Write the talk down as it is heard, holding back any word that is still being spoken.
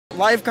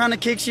life kind of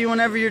kicks you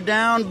whenever you're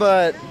down,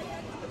 but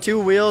 2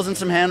 wheels and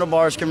some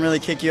handlebars can really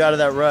kick you out of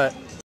that rut.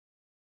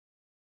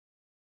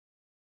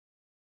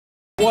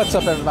 What's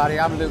up, everybody?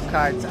 I'm Luke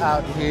Kites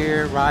out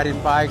here riding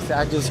bikes.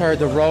 I just heard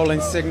the rolling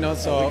signal,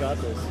 so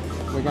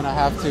we're gonna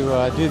have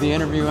to do the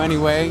interview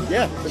anyway.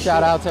 Yeah.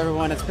 Shout out to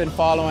everyone that's been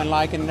following,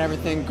 liking, and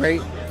everything.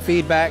 Great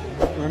feedback.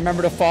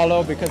 Remember to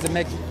follow because it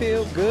makes you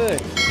feel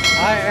good.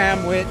 I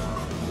am with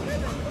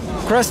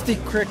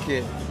Krusty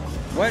Cricket.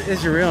 What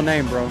is your real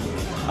name, bro?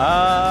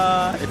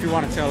 If you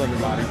want to tell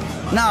everybody.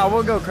 Nah,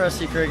 we'll go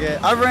Krusty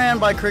Cricket. I've ran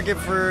by Cricket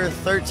for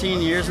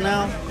 13 years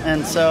now,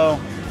 and so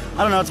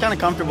I don't know, it's kind of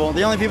comfortable.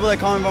 The only people that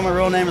call me by my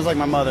real name is like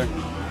my mother.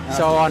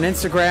 So on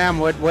Instagram,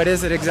 what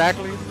is it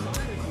exactly?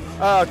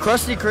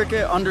 Krusty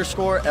Cricket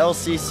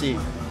 _LCC.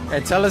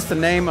 And tell us the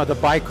name of the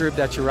bike group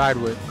that you ride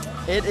with.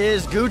 It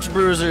is Gooch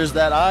Bruisers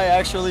that I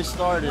actually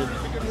started.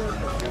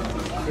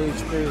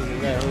 Gooch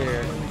Bruisers right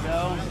here.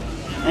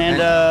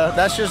 And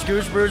that's just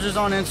Gooch Bruisers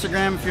on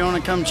Instagram if you want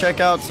to come check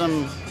out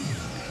some,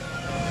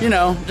 you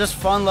know, just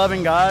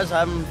fun-loving guys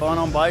having fun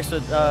on bikes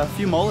with a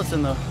few mullets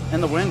in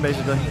the wind,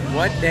 basically.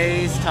 What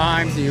days,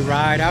 times do you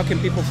ride? How can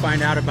people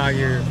find out about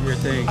your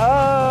thing?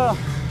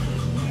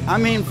 I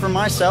mean, for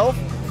myself,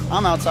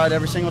 I'm outside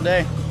every single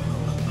day.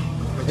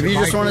 If you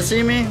just want to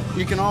see me,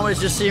 you can always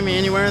just see me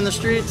anywhere in the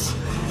streets.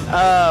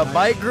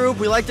 Bike group,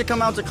 we like to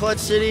come out to Clutch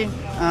City.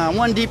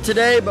 One deep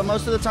today, but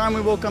most of the time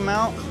we will come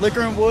out.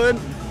 Liquor and Wood,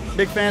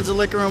 big fans of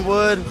Liquor and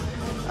Wood.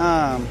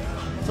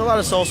 There's a lot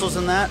of socials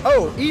in that.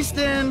 Oh,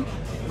 Easton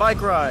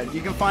Bike Ride,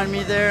 you can find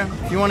me there.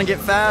 If you want to get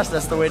fast,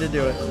 that's the way to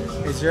do it.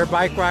 Is your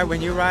bike ride,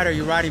 when you ride, are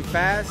you riding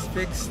fast,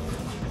 fixed?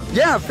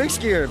 Yeah,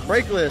 fixed gear,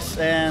 brakeless,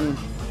 and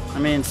I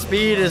mean,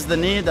 speed is the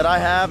need that I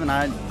have, and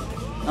I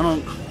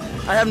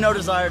have no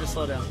desire to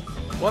slow down.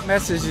 What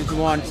message did you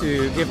want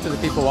to give to the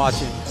people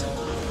watching?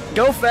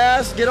 Go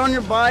fast, get on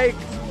your bike.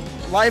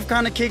 Life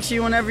kind of kicks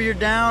you whenever you're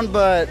down,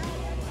 but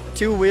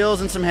 2 wheels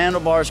and some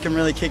handlebars can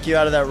really kick you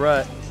out of that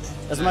rut.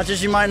 As much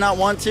as you might not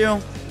want to,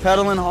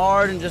 pedaling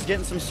hard and just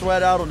getting some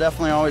sweat out will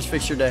definitely always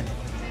fix your day.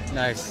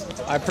 Nice.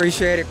 I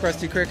appreciate it,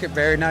 Krusty Cricket.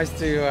 Very nice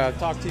to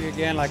talk to you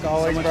again, like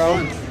always,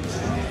 bro.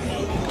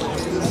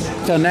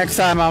 Till next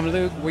time, I'm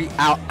Luke. We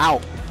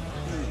out.